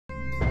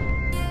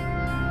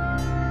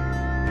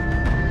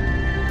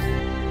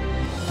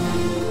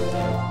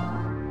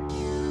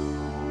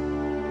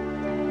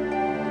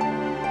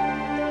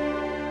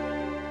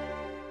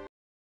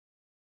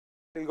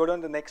We'll go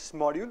down to the next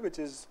module, which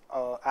is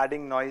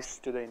adding noise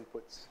to the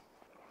inputs,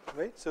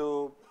 right?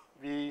 So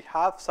we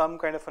have some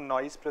kind of a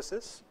noise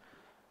process,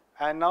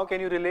 and now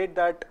can you relate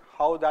that,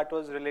 how that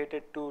was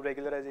related to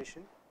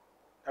regularization?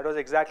 That was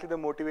exactly the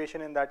motivation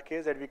in that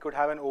case, that we could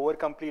have an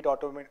over-complete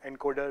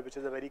autoencoder, which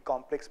is a very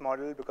complex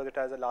model because it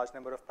has a large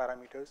number of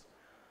parameters.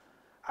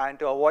 And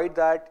to avoid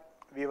that,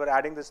 we were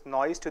adding this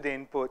noise to the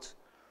inputs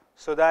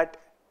so that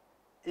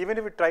even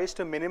if it tries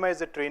to minimize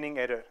the training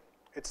error,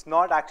 it's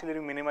not actually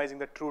minimizing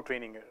the true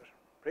training error,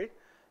 right?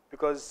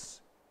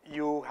 Because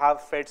you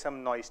have fed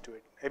some noise to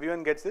it.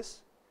 Everyone gets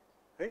this,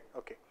 right?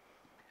 Okay.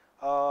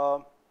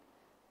 Now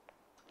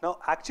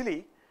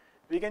actually,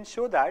 we can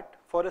show that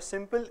for a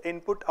simple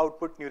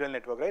input-output neural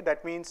network, right?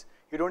 That means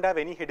you don't have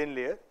any hidden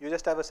layer. You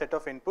just have a set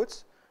of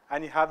inputs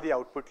and you have the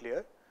output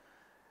layer.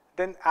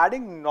 Then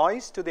adding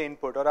noise to the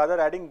input, or rather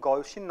adding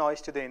Gaussian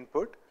noise to the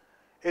input,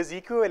 is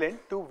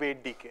equivalent to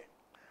weight decay.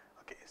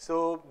 Okay,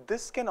 so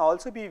this can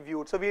also be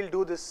viewed. So we'll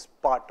do this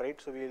part, right?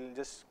 So we'll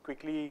just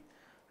quickly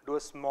do a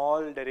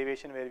small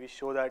derivation where we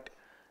show that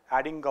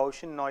adding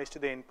Gaussian noise to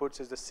the inputs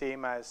is the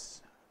same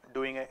as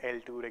doing a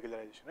L2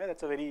 regularization, right?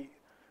 That's a very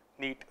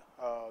neat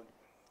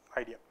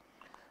idea.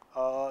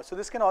 So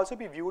this can also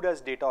be viewed as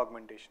data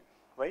augmentation,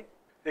 right?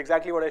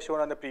 Exactly what I showed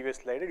on the previous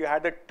slide. You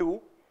had the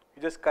 2,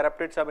 you just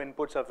corrupted some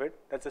inputs of it.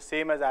 That's the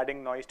same as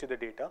adding noise to the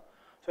data.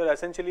 So you're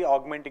essentially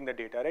augmenting the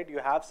data, right? You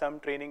have some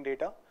training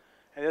data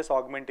and just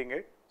augmenting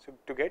it so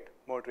to get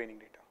more training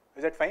data.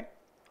 Is that fine?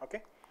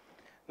 Okay.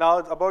 Now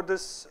about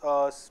this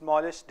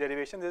smallish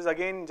derivation, this is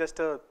again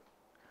just a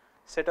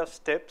set of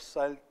steps.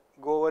 I'll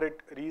go over it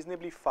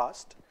reasonably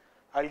fast.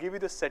 I'll give you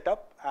the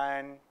setup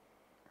and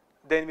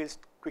then we'll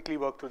quickly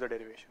work through the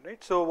derivation,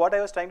 right? So what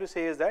I was trying to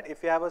say is that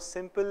if you have a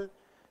simple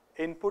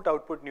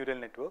input-output neural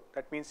network,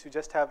 that means you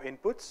just have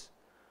inputs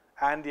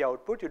and the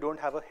output, you don't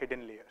have a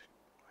hidden layer,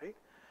 right?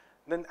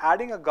 Then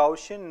adding a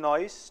Gaussian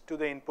noise to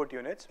the input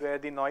units where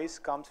the noise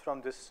comes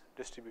from this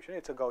distribution,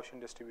 it's a Gaussian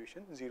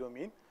distribution, zero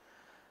mean.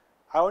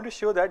 I want to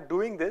show that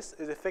doing this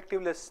is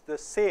effectively the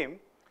same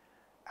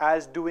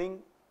as doing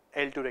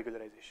L2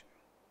 regularization,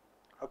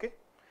 okay?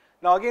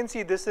 Now again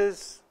see, this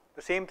is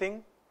the same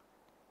thing,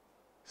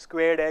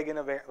 squared egg in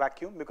a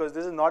vacuum, because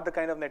this is not the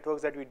kind of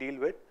networks that we deal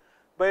with.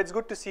 But it's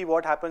good to see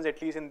what happens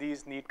at least in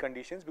these neat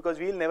conditions, because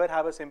we'll never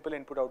have a simple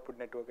input-output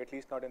network, at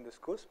least not in this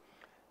course.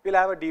 We'll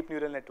have a deep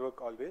neural network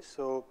always.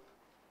 So,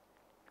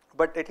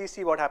 but at least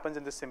see what happens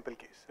in this simple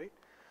case, right?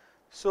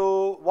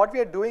 So what we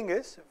are doing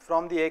is,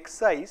 from the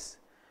xi's,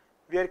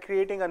 we are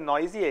creating a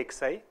noisy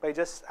xi by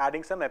just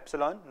adding some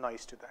epsilon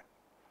noise to that.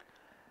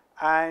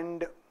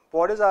 And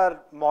what is our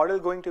model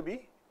going to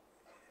be?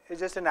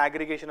 It's just an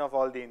aggregation of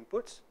all the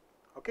inputs,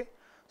 okay?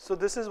 So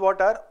this is what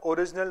our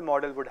original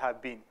model would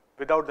have been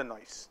without the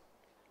noise.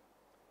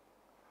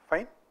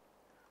 Fine?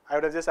 I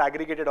would have just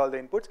aggregated all the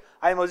inputs.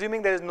 I am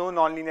assuming there is no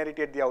nonlinearity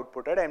at the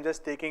output, right? I am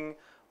just taking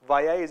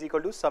yi is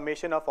equal to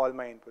summation of all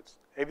my inputs.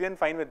 Everyone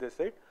fine with this,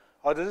 right?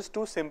 Or this is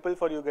too simple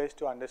for you guys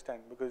to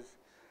understand, because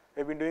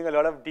we've been doing a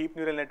lot of deep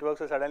neural networks,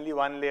 so suddenly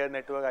one layer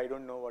network, I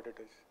don't know what it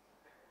is.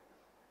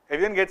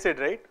 Everyone gets it,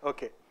 right?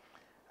 Okay.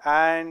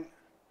 And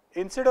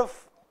instead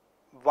of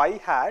y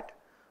hat,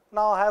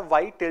 now I have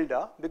y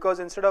tilde, because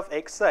instead of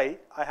xi,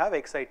 I have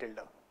xi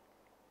tilde.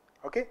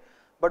 Okay,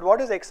 but what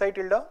is xi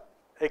tilde?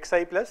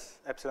 Xi plus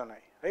epsilon I,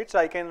 right? So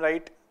I can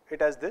write it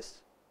as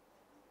this.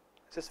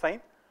 This is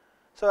fine.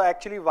 So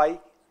actually y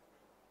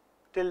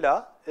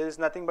tilde is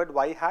nothing but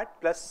y hat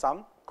plus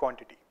some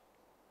quantity.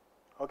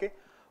 Okay,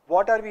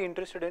 what are we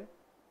interested in?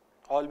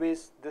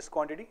 Always this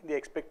quantity, the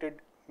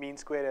expected mean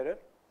square error.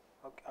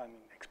 Okay, I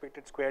mean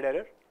expected squared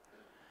error.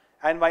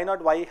 And why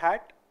not y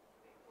hat?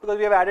 Because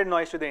we have added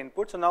noise to the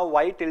input. So now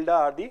y tilde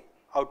are the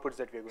outputs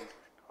that we are going to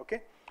get.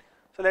 Okay.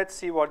 So let's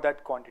see what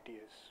that quantity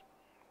is.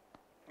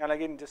 And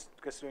again, just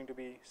going to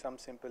be some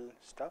simple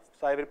stuff.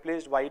 So I've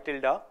replaced y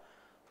tilde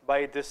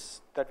by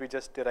this that we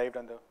just derived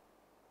on the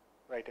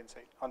right hand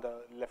side, on the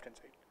left hand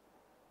side.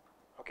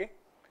 Okay.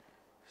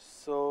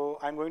 So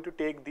I'm going to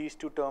take these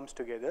two terms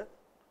together.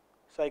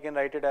 So I can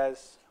write it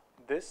as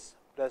this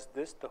plus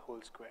this the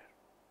whole square.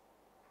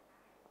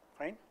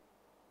 Fine.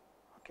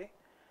 Okay.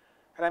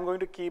 And I'm going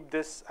to keep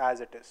this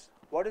as it is.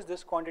 What is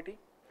this quantity?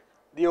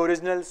 The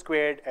original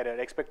squared error,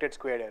 expected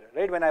squared error,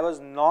 right? When I was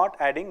not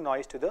adding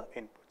noise to the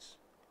inputs,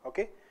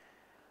 okay?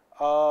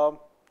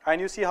 And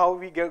you see how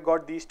we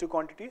got these two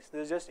quantities.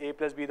 This is just a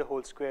plus b the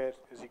whole square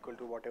is equal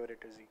to whatever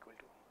it is equal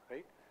to,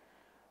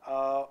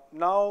 right?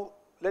 Now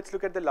let's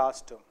look at the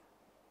last term.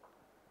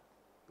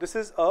 This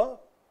is a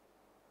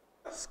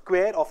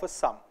square of a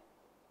sum,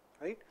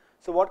 right?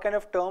 So what kind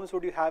of terms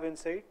would you have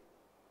inside?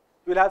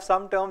 You will have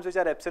some terms which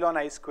are epsilon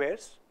I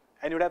squares,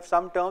 and you would have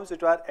some terms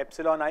which are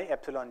epsilon I,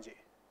 epsilon j.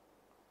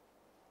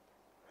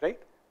 Right?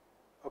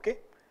 Okay.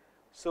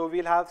 So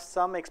we'll have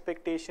some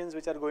expectations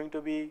which are going to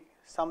be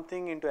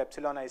something into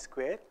epsilon I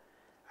square,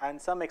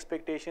 and some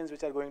expectations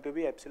which are going to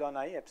be epsilon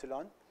I,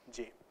 epsilon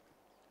j.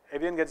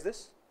 Everyone gets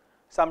this?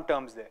 some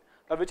terms there.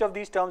 Now which of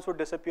these terms would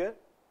disappear?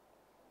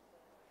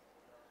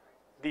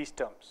 These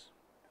terms,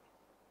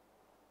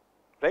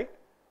 right?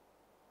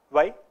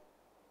 Why?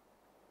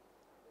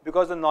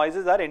 Because the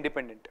noises are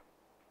independent.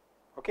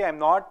 Okay, I'm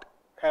not,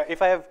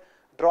 if I have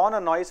drawn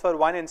a noise for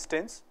one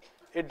instance,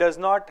 it does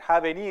not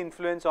have any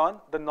influence on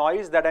the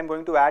noise that I'm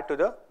going to add to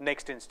the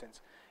next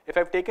instance. If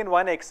I've taken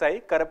one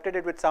xi, corrupted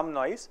it with some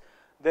noise,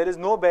 there is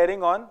no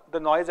bearing on the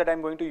noise that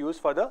I'm going to use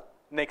for the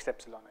next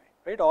epsilon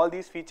I, right? All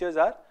these features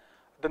are,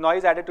 the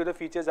noise added to the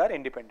features are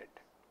independent,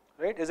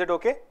 right? Is it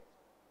okay?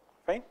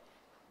 Fine.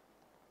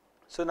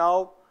 So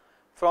now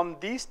from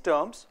these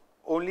terms,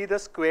 only the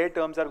square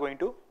terms are going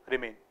to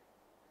remain.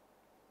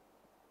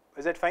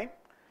 Is that fine?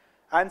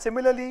 And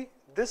similarly,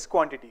 this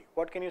quantity,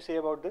 what can you say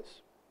about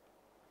this?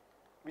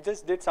 We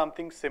just did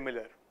something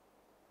similar.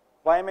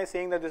 Why am I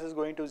saying that this is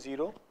going to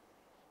 0?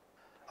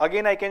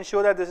 Again, I can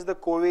show that this is the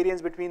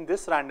covariance between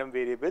this random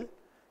variable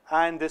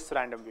and this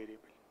random variable.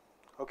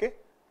 Okay?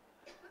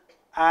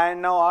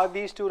 And now are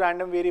these two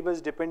random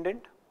variables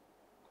dependent?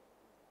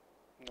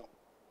 No.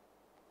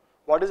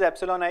 What is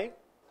epsilon I?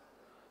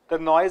 The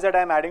noise that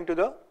I am adding to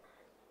the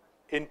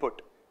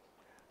input.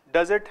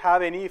 Does it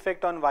have any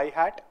effect on y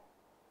hat?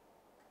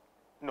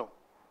 No.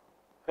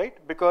 Right?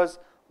 Because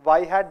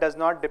y hat does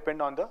not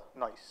depend on the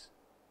noise.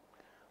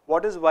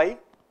 What is y?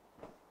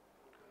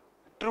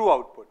 True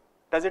output.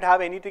 Does it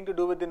have anything to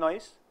do with the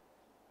noise?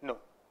 No.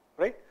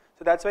 Right?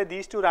 So that's why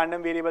these two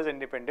random variables are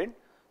independent.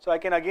 So I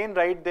can again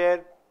write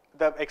the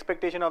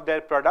expectation of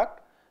their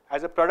product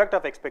as a product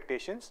of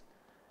expectations,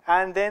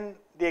 and then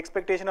the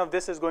expectation of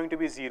this is going to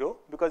be 0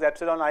 because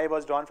epsilon I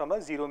was drawn from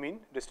a 0 mean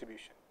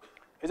distribution.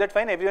 Is that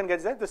fine? Everyone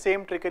gets that? The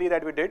same trickery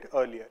that we did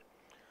earlier.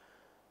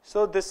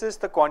 So this is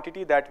the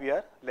quantity that we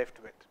are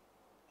left with.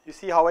 You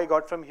see how I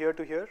got from here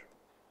to here?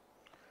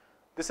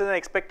 This is an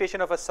expectation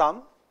of a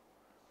sum,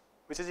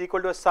 which is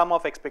equal to a sum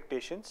of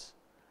expectations.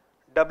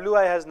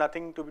 Wi has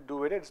nothing to do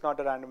with it, it's not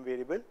a random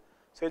variable.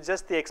 So it's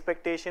just the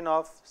expectation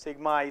of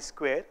sigma I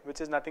square, which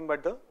is nothing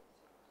but the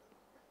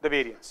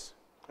variance,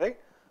 right?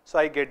 So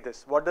I get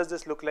this. What does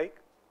this look like?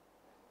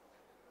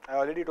 I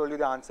already told you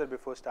the answer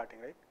before starting,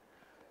 right?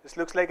 This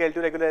looks like L2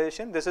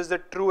 regularization. This is the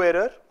true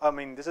error.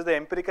 This is the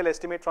empirical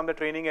estimate from the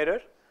training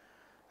error.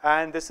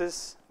 And this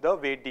is the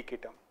weight decay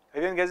term.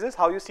 Everyone gets this?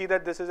 How you see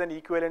that this is an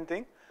equivalent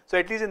thing? So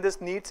at least in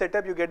this neat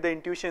setup, you get the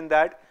intuition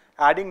that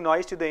adding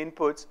noise to the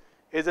inputs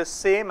is the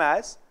same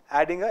as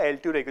adding a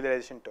L2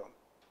 regularization term.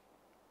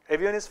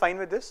 Everyone is fine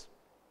with this?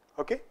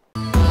 Okay?